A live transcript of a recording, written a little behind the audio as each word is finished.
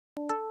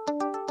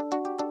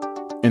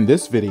In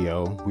this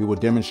video, we will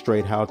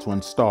demonstrate how to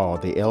install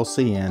the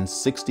LCN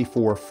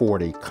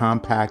 6440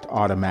 Compact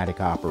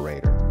Automatic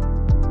Operator.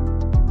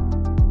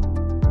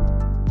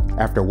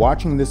 After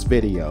watching this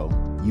video,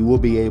 you will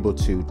be able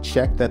to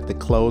check that the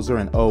closer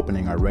and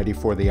opening are ready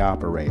for the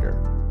operator,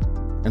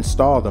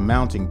 install the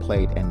mounting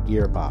plate and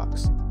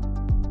gearbox,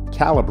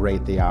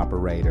 calibrate the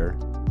operator,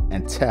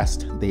 and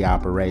test the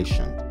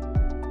operation.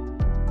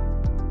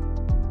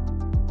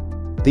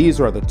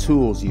 These are the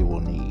tools you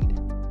will need.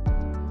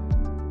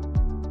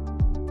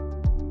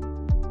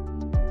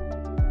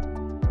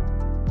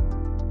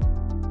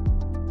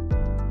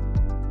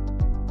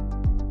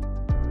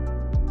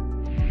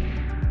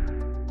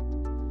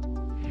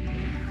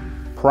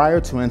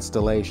 Prior to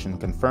installation,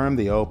 confirm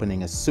the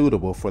opening is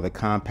suitable for the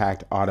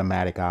compact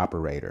automatic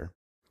operator.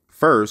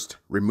 First,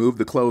 remove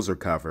the closer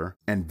cover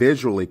and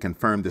visually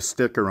confirm the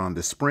sticker on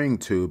the spring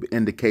tube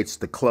indicates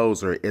the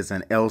closer is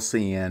an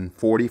LCN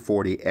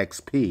 4040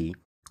 XP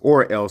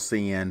or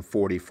LCN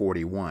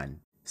 4041.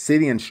 See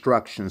the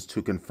instructions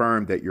to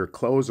confirm that your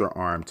closer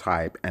arm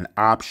type and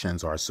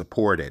options are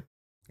supported.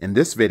 In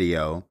this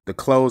video, the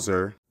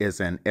closer is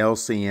an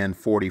LCN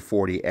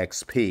 4040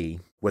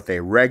 XP with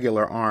a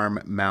regular arm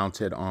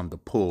mounted on the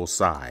pull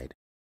side.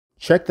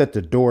 Check that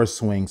the door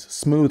swings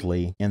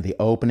smoothly in the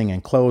opening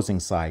and closing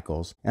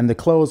cycles and the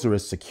closer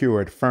is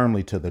secured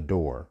firmly to the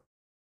door.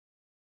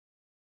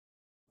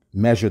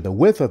 Measure the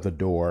width of the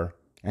door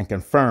and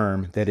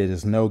confirm that it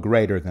is no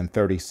greater than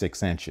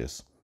 36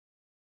 inches.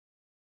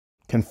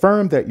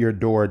 Confirm that your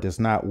door does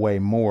not weigh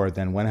more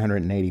than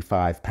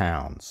 185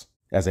 pounds.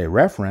 As a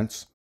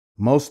reference,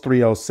 most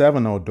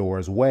 3070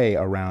 doors weigh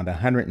around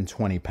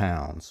 120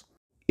 pounds.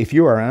 If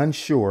you are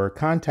unsure,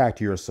 contact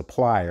your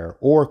supplier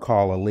or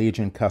call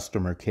Allegiant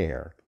Customer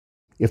Care.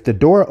 If the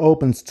door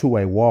opens to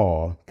a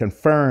wall,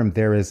 confirm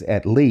there is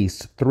at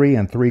least 3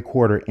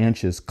 3/4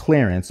 inches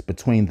clearance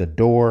between the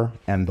door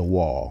and the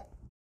wall.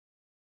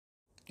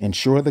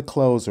 Ensure the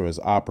closer is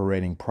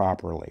operating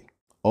properly.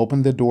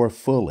 Open the door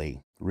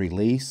fully,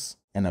 release,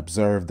 and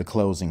observe the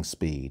closing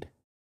speed.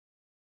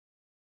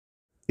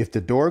 If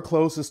the door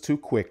closes too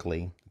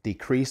quickly,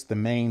 decrease the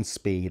main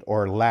speed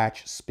or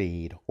latch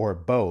speed or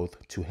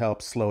both to help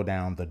slow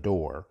down the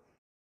door.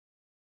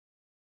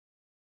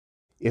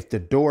 If the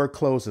door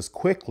closes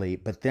quickly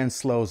but then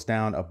slows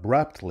down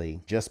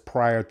abruptly just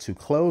prior to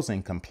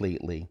closing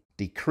completely,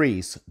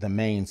 decrease the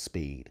main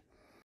speed.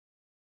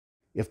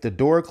 If the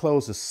door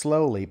closes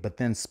slowly but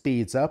then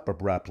speeds up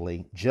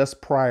abruptly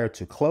just prior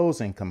to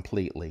closing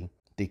completely,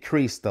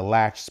 decrease the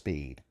latch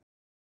speed.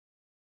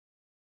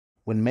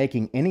 When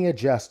making any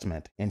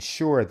adjustment,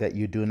 ensure that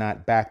you do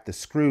not back the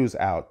screws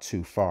out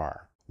too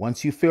far.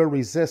 Once you feel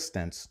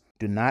resistance,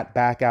 do not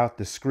back out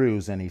the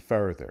screws any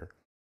further.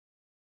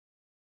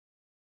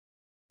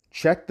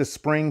 Check the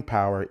spring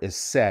power is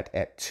set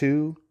at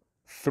 2,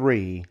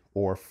 3,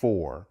 or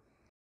 4.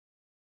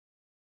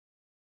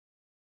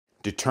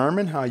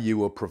 Determine how you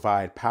will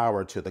provide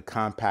power to the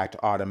compact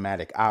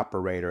automatic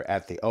operator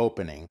at the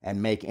opening and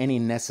make any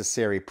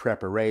necessary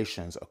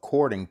preparations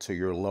according to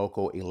your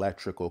local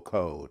electrical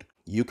code.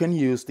 You can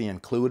use the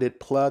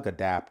included plug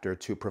adapter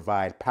to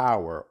provide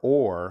power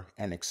or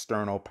an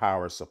external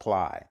power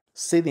supply.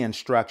 See the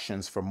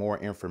instructions for more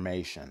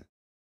information.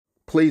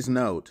 Please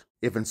note,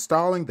 if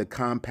installing the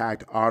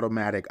compact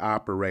automatic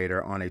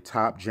operator on a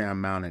top jam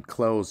mounted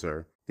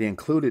closer, the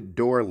included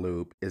door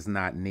loop is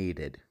not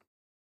needed.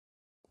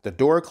 The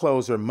door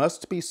closer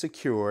must be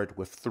secured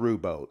with through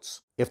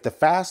bolts. If the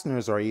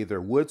fasteners are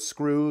either wood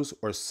screws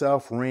or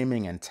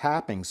self-reaming and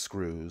tapping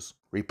screws,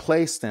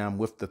 replace them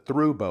with the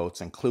through bolts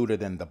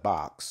included in the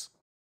box.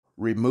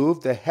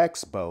 Remove the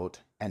hex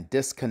bolt and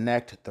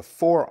disconnect the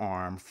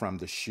forearm from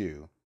the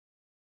shoe.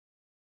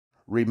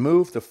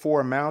 Remove the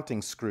 4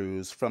 mounting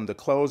screws from the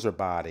closer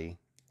body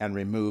and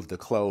remove the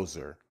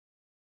closer.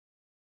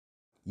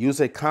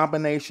 Use a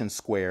combination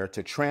square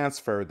to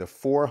transfer the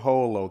 4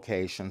 hole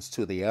locations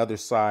to the other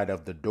side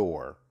of the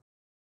door.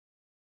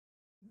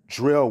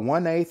 Drill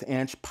 1/8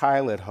 inch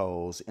pilot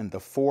holes in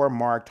the 4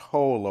 marked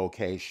hole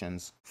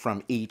locations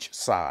from each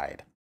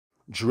side.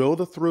 Drill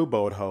the through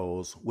bolt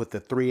holes with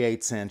the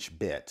 3/8 inch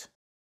bit.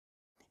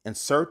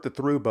 Insert the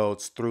through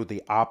bolts through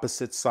the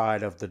opposite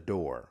side of the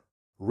door.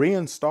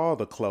 Reinstall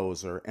the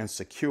closer and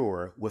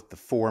secure with the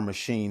 4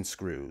 machine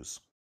screws.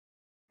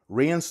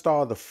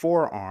 Reinstall the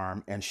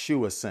forearm and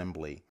shoe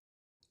assembly.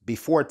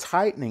 Before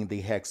tightening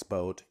the hex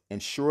bolt,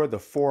 ensure the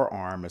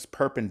forearm is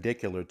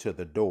perpendicular to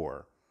the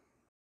door.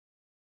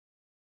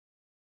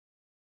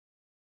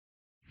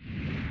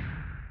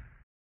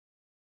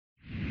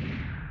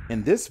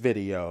 In this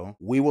video,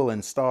 we will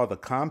install the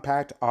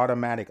compact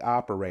automatic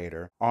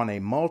operator on a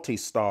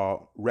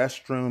multi-stall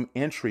restroom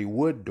entry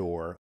wood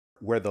door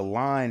where the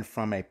line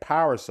from a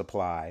power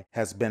supply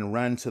has been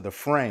run to the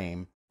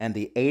frame and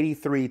the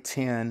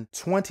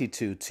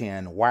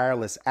 8310-2210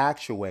 wireless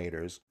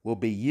actuators will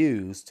be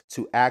used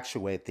to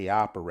actuate the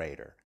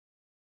operator.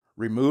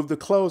 Remove the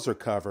closer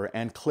cover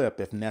and clip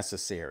if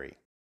necessary.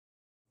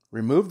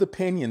 Remove the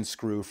pinion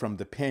screw from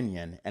the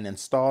pinion and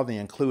install the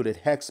included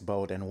hex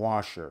bolt and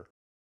washer.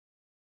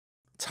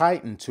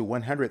 Tighten to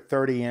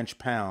 130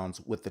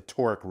 inch-pounds with the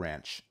torque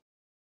wrench.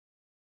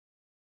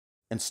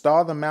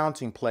 Install the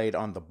mounting plate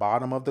on the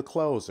bottom of the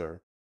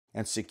closer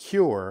and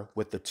secure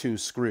with the 2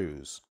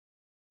 screws.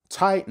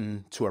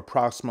 Tighten to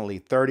approximately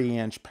 30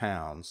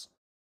 inch-pounds.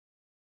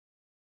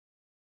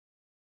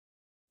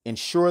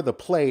 Ensure the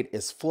plate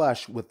is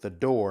flush with the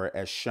door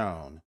as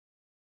shown.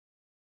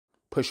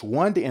 Push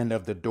one end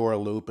of the door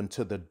loop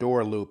into the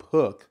door loop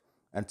hook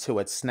until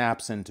it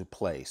snaps into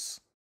place.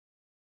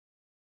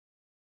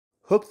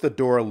 Hook the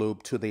door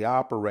loop to the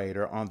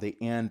operator on the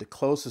end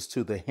closest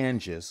to the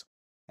hinges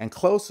and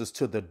closest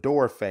to the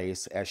door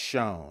face as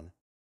shown.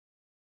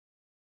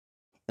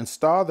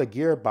 Install the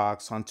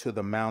gearbox onto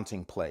the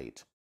mounting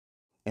plate.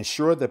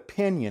 Ensure the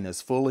pinion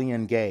is fully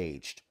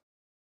engaged.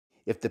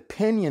 If the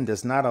pinion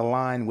does not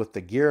align with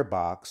the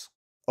gearbox,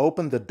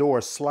 open the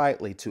door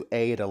slightly to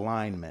aid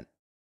alignment.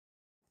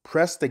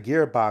 Press the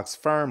gearbox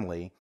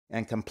firmly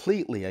and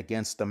completely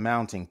against the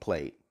mounting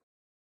plate.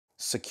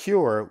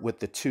 Secure with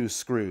the 2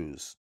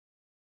 screws.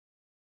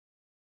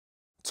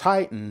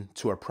 Tighten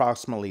to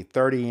approximately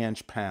 30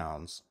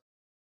 inch-pounds.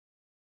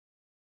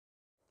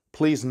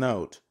 Please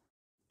note,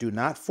 do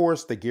not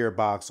force the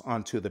gearbox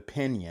onto the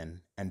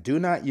pinion and do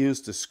not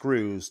use the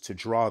screws to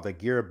draw the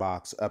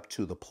gearbox up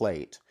to the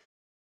plate.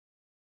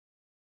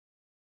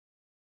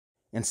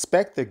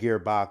 Inspect the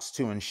gearbox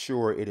to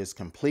ensure it is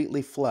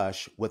completely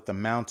flush with the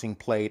mounting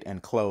plate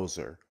and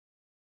closer.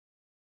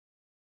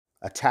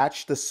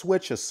 Attach the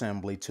switch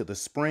assembly to the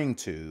spring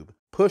tube,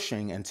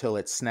 pushing until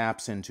it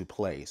snaps into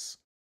place.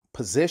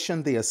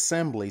 Position the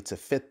assembly to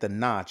fit the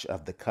notch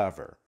of the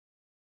cover.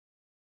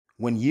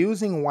 When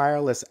using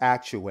wireless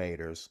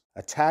actuators,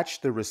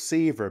 attach the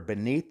receiver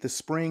beneath the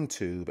spring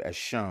tube as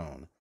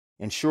shown.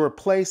 Ensure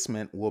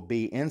placement will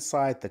be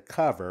inside the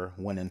cover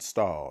when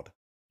installed.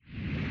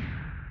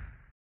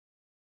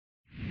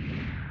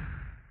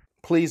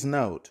 Please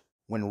note,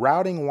 when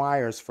routing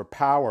wires for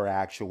power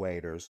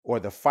actuators or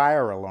the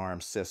fire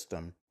alarm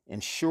system,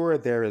 ensure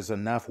there is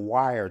enough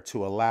wire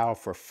to allow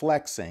for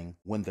flexing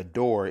when the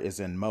door is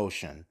in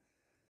motion.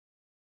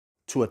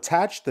 To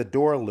attach the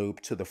door loop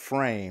to the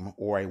frame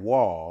or a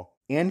wall,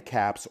 end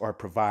caps are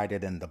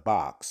provided in the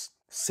box.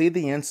 See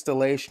the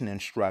installation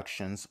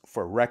instructions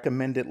for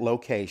recommended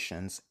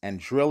locations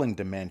and drilling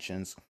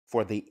dimensions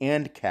for the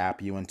end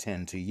cap you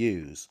intend to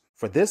use.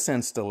 For this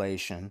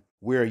installation,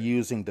 we are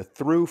using the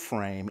through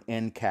frame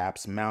end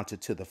caps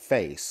mounted to the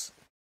face.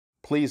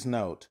 Please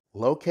note,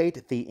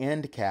 locate the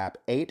end cap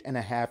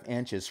 8.5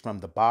 inches from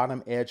the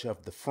bottom edge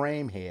of the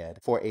frame head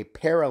for a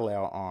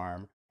parallel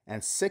arm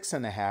and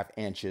 6.5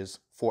 inches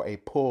for a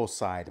pull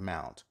side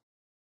mount.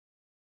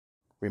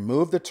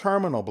 Remove the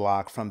terminal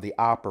block from the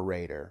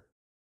operator.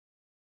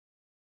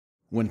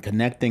 When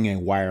connecting a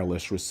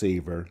wireless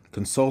receiver,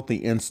 consult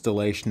the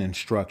installation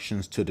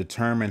instructions to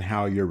determine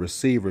how your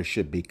receiver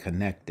should be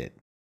connected.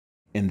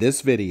 In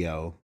this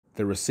video,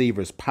 the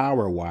receiver's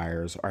power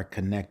wires are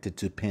connected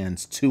to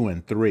pins 2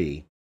 and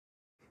 3,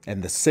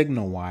 and the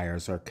signal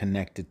wires are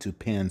connected to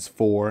pins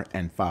 4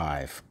 and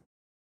 5.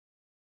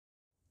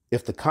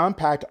 If the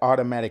compact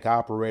automatic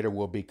operator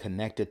will be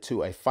connected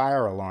to a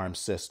fire alarm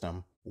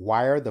system,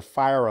 wire the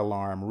fire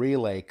alarm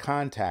relay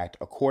contact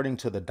according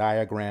to the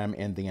diagram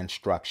in the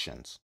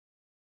instructions.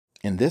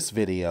 In this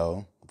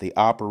video, the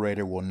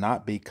operator will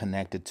not be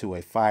connected to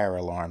a fire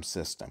alarm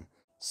system,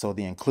 so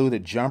the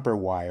included jumper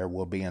wire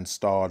will be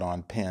installed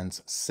on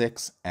pins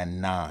 6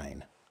 and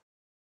 9.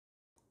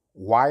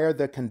 Wire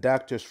the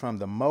conductors from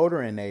the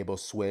motor enable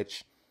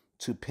switch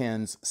to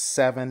pins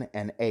 7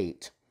 and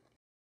 8.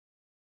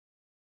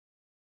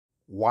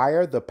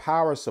 Wire the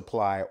power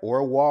supply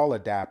or wall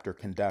adapter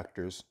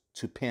conductors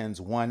to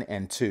pins 1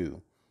 and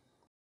 2.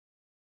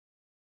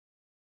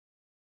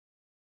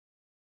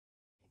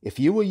 If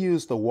you will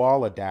use the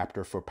wall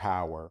adapter for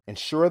power,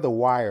 ensure the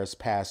wires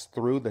pass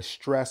through the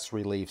stress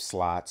relief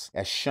slots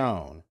as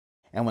shown,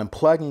 and when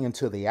plugging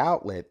into the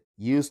outlet,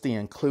 use the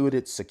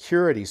included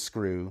security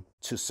screw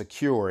to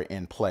secure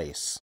in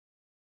place.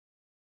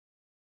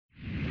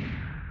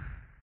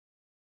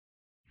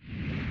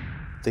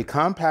 The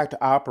compact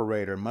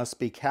operator must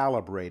be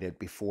calibrated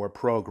before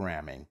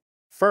programming.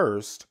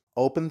 First,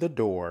 open the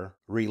door,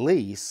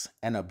 release,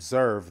 and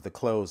observe the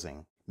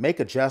closing. Make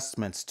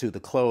adjustments to the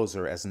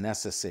closer as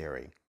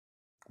necessary.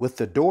 With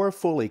the door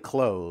fully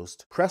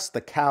closed, press the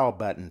cowl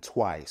button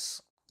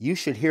twice. You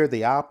should hear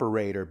the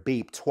operator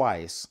beep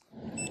twice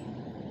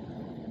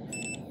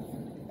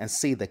and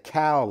see the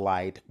cowl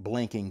light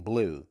blinking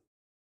blue.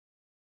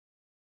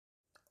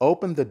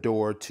 Open the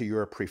door to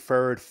your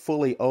preferred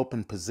fully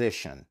open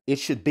position. It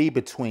should be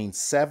between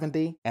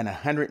 70 and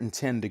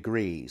 110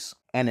 degrees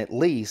and at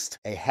least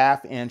a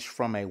 ½ inch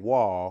from a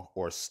wall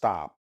or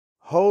stop.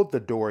 Hold the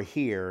door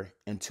here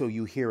until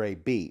you hear a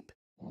beep.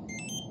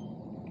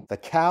 The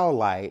cowl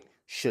light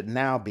should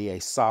now be a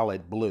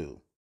solid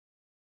blue.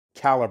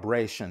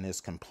 Calibration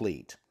is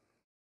complete.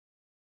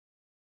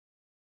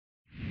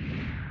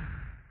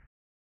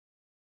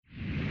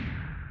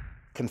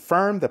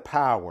 Confirm the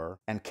power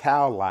and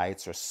cowl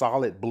lights are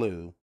solid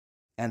blue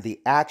and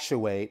the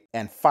actuate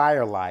and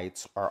fire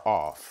lights are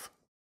off.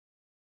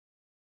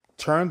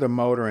 Turn the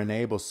motor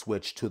enable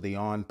switch to the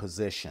on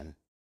position.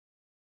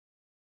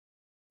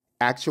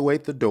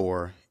 Actuate the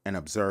door and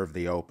observe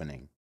the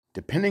opening.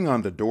 Depending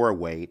on the door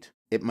weight,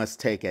 it must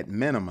take at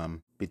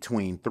minimum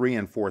between 3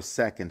 and 4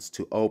 seconds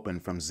to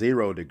open from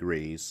 0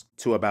 degrees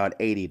to about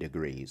 80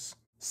 degrees.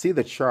 See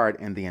the chart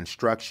in the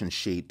instruction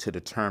sheet to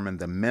determine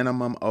the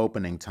minimum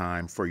opening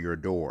time for your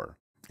door.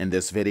 In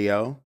this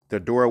video, the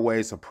door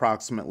weighs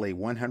approximately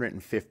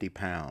 150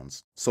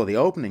 pounds, so the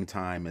opening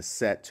time is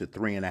set to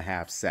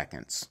 3.5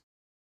 seconds.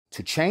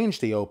 To change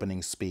the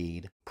opening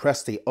speed,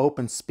 press the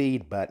Open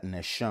Speed button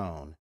as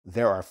shown.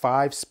 There are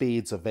 5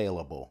 speeds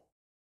available.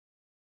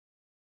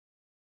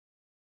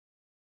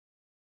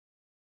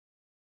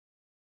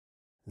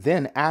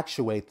 Then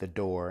actuate the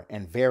door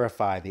and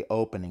verify the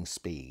opening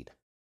speed.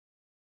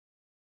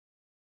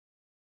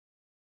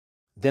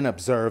 Then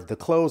observe the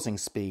closing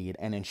speed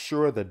and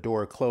ensure the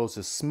door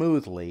closes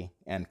smoothly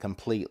and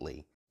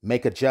completely.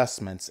 Make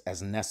adjustments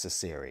as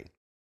necessary.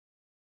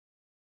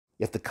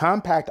 If the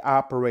compact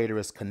operator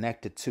is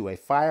connected to a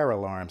fire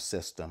alarm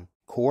system,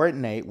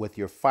 coordinate with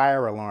your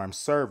fire alarm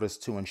service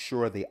to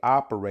ensure the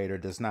operator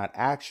does not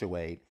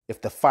actuate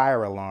if the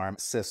fire alarm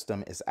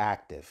system is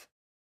active.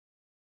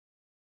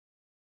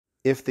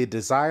 If the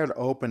desired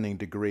opening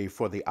degree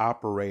for the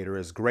operator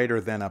is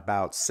greater than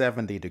about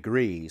 70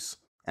 degrees,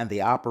 and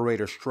the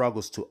operator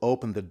struggles to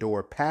open the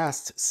door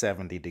past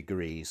 70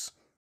 degrees,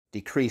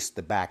 decrease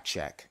the back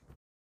check.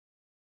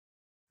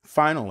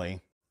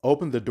 Finally,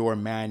 open the door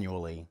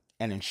manually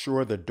and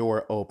ensure the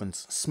door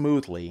opens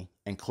smoothly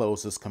and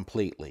closes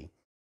completely.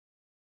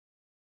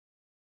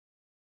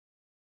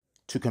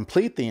 To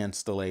complete the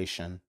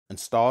installation,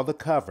 install the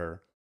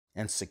cover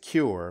and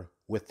secure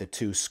with the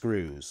 2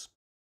 screws.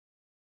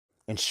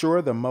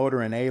 Ensure the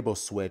motor enable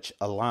switch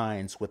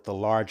aligns with the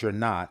larger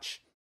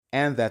notch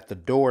and that the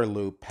door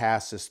loop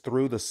passes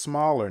through the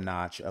smaller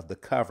notch of the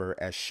cover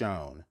as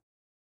shown.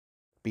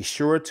 Be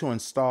sure to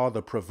install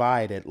the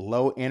provided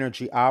low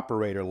energy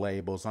operator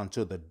labels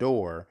onto the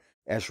door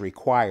as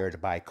required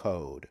by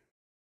code.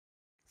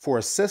 For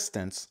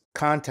assistance,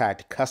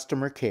 contact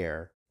customer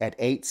care at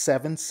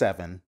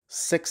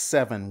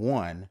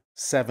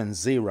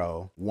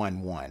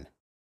 877-671-7011.